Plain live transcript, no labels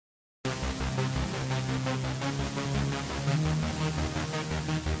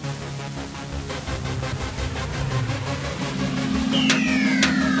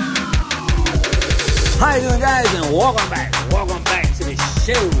How you doing, guys? And welcome back to the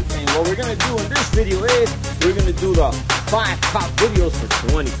show. And what we're gonna do in this video is we're gonna do the 5 top videos for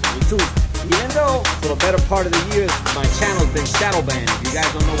 2022. Even though for the better part of the year my channel's been shadow banned. If you guys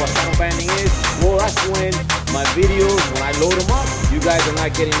don't know what shadow banning is, well, that's when my videos, when I load them up, you guys are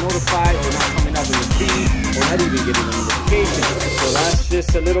not getting notified, they're not coming up in the feed, or not even getting a notification. So that's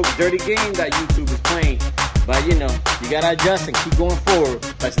just a little dirty game that YouTube is playing. But you know, you gotta adjust and keep going forward.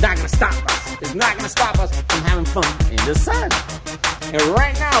 But it's not gonna stop us. It's not gonna stop us from having fun in the sun. And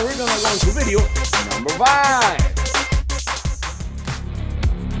right now, we're gonna go to video number 5.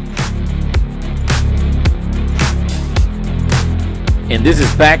 And this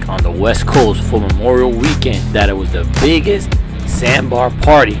is back on the West Coast for Memorial Weekend. That it was the biggest sandbar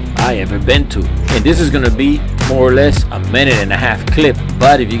party I ever been to. And this is gonna be more or less a 1.5-minute clip.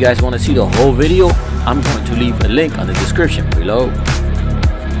 But if you guys want to see the whole video, I'm going to leave a link on the description below.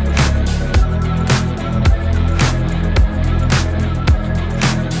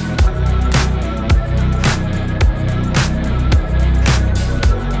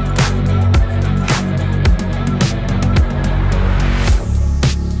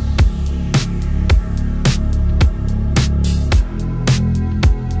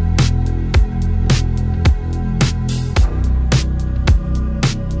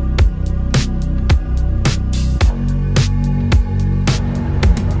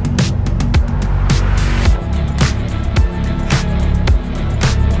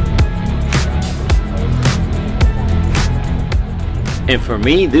 And for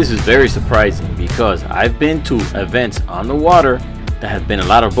me, this is very surprising because I've been to events on the water that have been a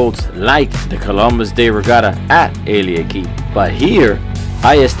lot of boats like the Columbus Day Regatta at Hialeah Key. But here,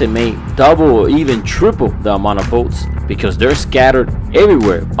 I estimate double or even triple the amount of boats because they're scattered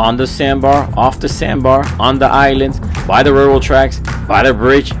everywhere. On the sandbar, off the sandbar, on the islands, by the railroad tracks, by the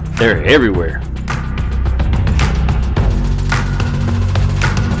bridge, they're everywhere.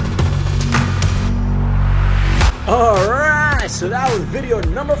 Alright. So that was video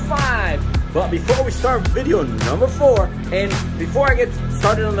number 5. But before we start video number 4, and before I get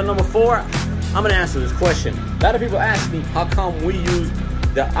started on the number 4, I'm gonna answer this question. A lot of people ask me how come we use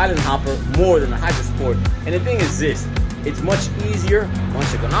the island hopper more than the hydro sport. And the thing is this, it's much easier,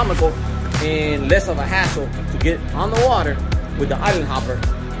 much economical, and less of a hassle to get on the water with the island hopper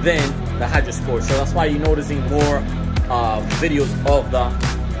than the hydro sport. So that's why you're noticing more videos of the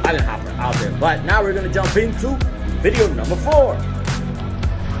island hopper out there. But now we're gonna jump into video number 4.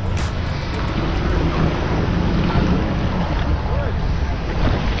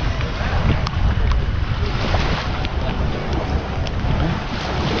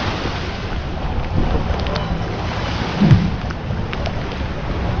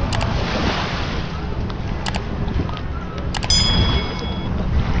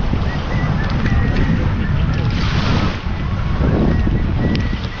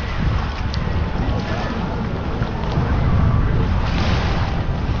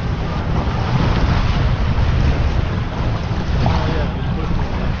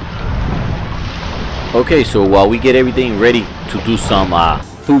 Okay, so while we get everything ready to do some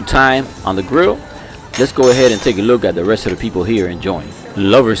food time on the grill, let's go ahead and take a look at the rest of the people here enjoying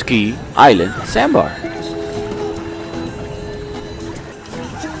Lovers Key Island Sandbar.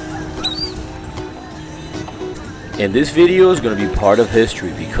 And this video is going to be part of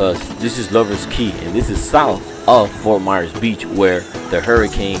history because this is Lovers Key and this is south of Fort Myers Beach where the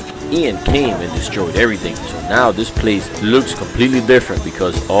Hurricane Ian came and destroyed everything. So now this place looks completely different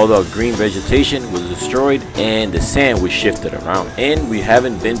because all the green vegetation was destroyed and the sand was shifted around. And we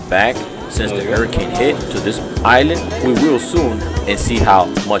haven't been back since the hurricane hit to this island. We will soon and see how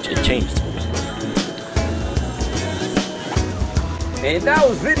much it changed. And that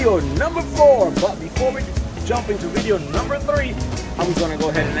was video number 4. But before we jump into video number 3, I'm gonna go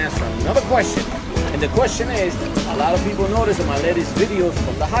ahead and answer another question. And the question is, a lot of people notice in my latest videos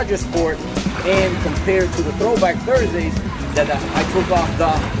from the hydro sport and compared to the throwback Thursdays that I took off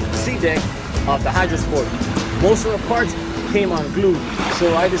the sea deck of the hydro sport. Most of the parts came unglued,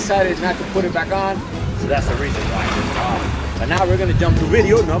 so I decided not to put it back on. So that's the reason why I took it off. But now we're gonna jump to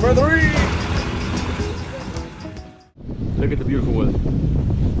video number 3. Look at the beautiful weather.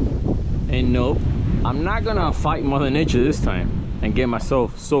 And nope, I'm not gonna fight Mother Nature this time and get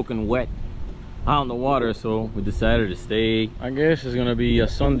myself soaking wet out in the water, so we decided to stay. I guess it's gonna be a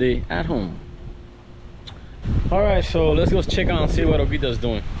Sunday at home. All right, so let's go check out and see what Obita's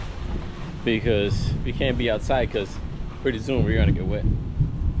doing because we can't be outside because pretty soon we're gonna get wet.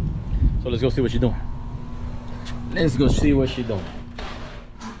 So let's go see what she's doing. Let's go see what she's doing.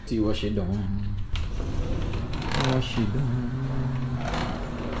 See what she's doing. What she doing?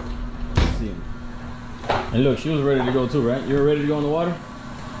 Let's see. And look, she was ready to go too, right? You were ready to go in the water?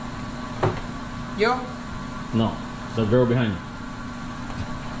 Yo? No, the girl behind you.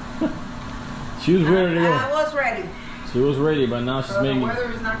 She was ready to go. I was ready. She was ready, but now she's making. The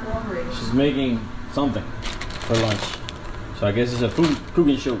weather is not cooperating. She's making something for lunch. So I guess it's a food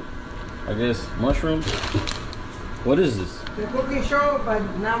cooking show. I guess mushrooms. What is this? The cooking show, but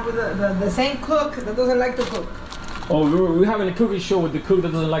now with the same cook that doesn't like to cook. Oh, we're having a cooking show with the cook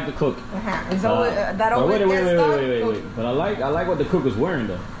that doesn't like to cook. It's always, that always wait. But I like what the cook is wearing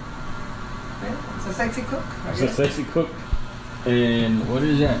though. Yeah, it's a sexy cook. It's a sexy cook. And what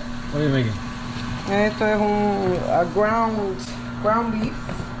is that? What are you making? Esto es a ground beef.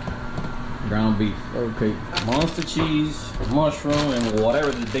 Ground beef. Okay. Monster cheese, mushroom, and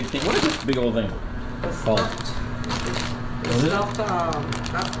whatever the big thing. What is this big old thing? Stuffed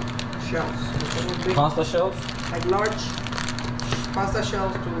shells. Pasta shells? Like large pasta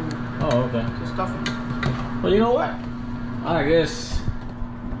shells to stuff them. Well, you know what? I guess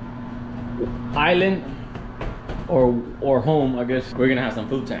island or home, I guess we're gonna have some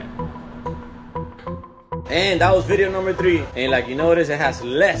food time. And that was video number 3. And like you notice, it has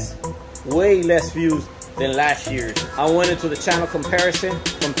way less views than last year's. I went into the channel comparison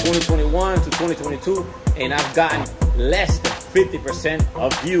from 2021 to 2022, and I've gotten less than 50%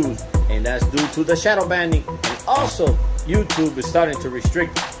 of views, and that's due to the shadow banning. And also, YouTube is starting to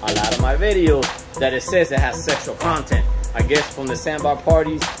restrict a lot of my videos that it says it has sexual content. I guess from the sandbar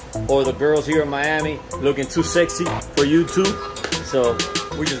parties or the girls here in Miami looking too sexy for YouTube. So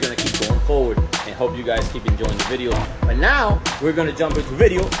we're just gonna keep going forward and hope you guys keep enjoying the video. But now we're gonna jump into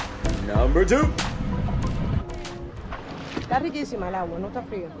video number 2. Está riquísima el agua, no está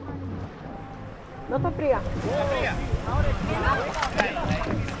fría. No está fría.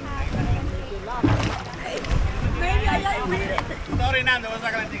 Está orinando, vas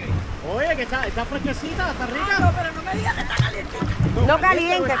a calentar. Oye, que está fresquecita, está rica. No, pero no me digas que está calientita. No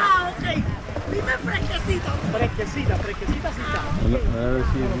caliente. Ah, ok. Dime fresquecita. Fresquecita sí está.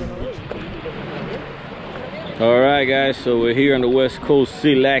 Alright guys, so we're here on the West Coast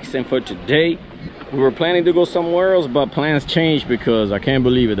chillaxing for today. We were planning to go somewhere else, but plans changed because I can't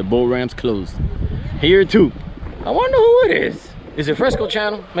believe it, the boat ramp's closed. Here too. I wonder who it is. Is it Fresco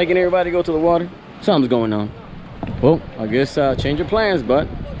Channel making everybody go to the water? Something's going on. Well, I guess change your plans, but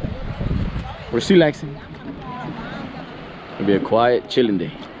we're chillaxing. It'll be a quiet, chilling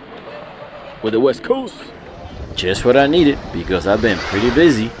day with the West Coast. Just what I needed because I've been pretty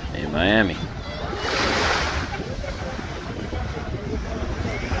busy in Miami.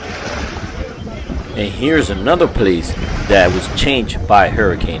 And here's another place that was changed by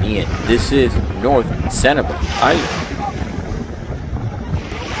Hurricane Ian. This is North Sanibel Island.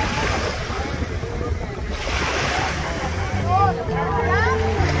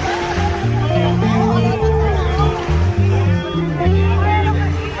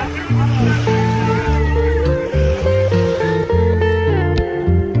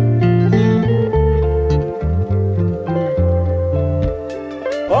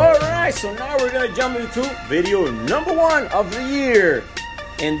 So now we're gonna jump into video number 1 of the year,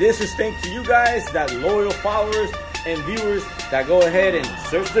 and this is thanks to you guys, that loyal followers and viewers that go ahead and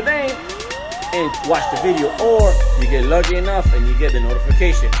search the name and watch the video, or you get lucky enough and you get the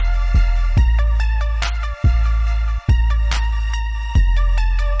notification.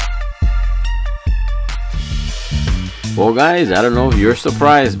 Well guys, I don't know if you're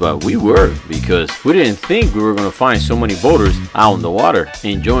surprised, but we were, because we didn't think we were going to find so many boaters out in the water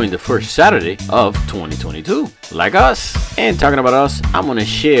enjoying the first Saturday of 2022 like us. And talking about us, I'm going to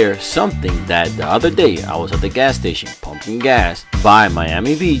share something that the other day I was at the gas station pumping gas by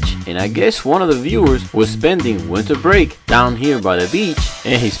Miami Beach, and I guess one of the viewers was spending winter break down here by the beach,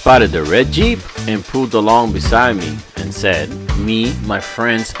 and he spotted the red Jeep and pulled along beside me and said, "Me, my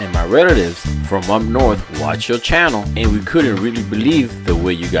friends, and my relatives from up north watch your channel, and we couldn't really believe the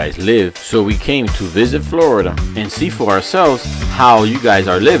way you guys live, so we came to visit Florida and see for ourselves how you guys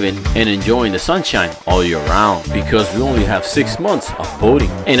are living and enjoying the sunshine all year round, because we only have 6 months of boating."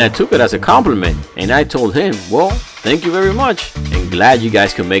 And I took it as a compliment, and I told him, well, thank you very much, and glad you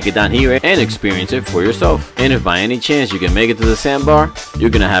guys can make it down here and experience it for yourself. And if by any chance you can make it to the sandbar, you're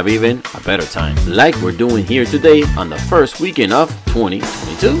gonna have even a better time, like we're doing here today on the first weekend of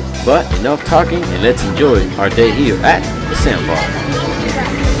 2022. But enough talking, and let's enjoy our day here at the sandbar.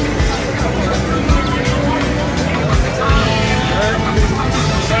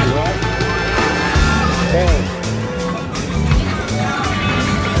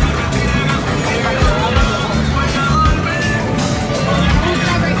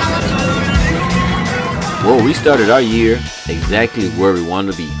 Well, we started our year exactly where we want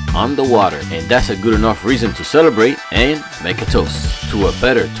to be, on the water, and that's a good enough reason to celebrate and make a toast to a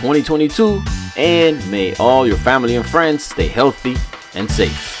better 2022, and may all your family and friends stay healthy and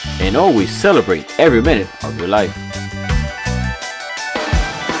safe, and always celebrate every minute of your life.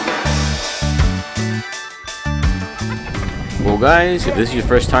 Well guys, if this is your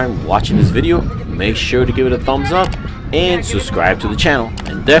first time watching this video, make sure to give it a thumbs up and subscribe to the channel,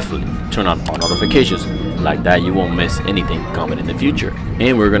 and definitely turn on all notifications. Like that you won't miss anything coming in the future,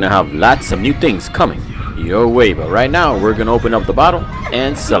 and we're gonna have lots of new things coming your way. But right now we're gonna open up the bottle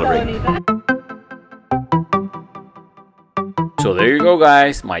and celebrate. So there you go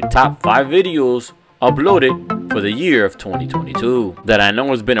guys, my top 5 videos uploaded for the year of 2022. That I know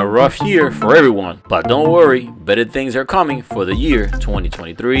has been a rough year for everyone, but don't worry, better things are coming for the year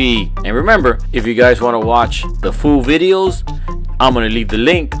 2023. And remember, if you guys want to watch the full videos, I'm gonna leave the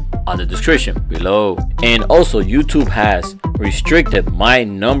link on the description below. And also, YouTube has restricted my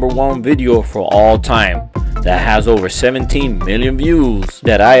 #1 video for all time that has over 17 million views,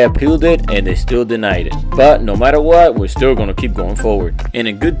 that I appealed it and they still denied it. But no matter what, we're still gonna keep going forward. And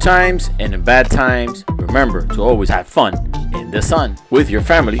in good times and in bad times, remember to always have fun in the sun with your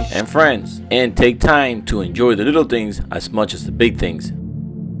family and friends, and take time to enjoy the little things as much as the big things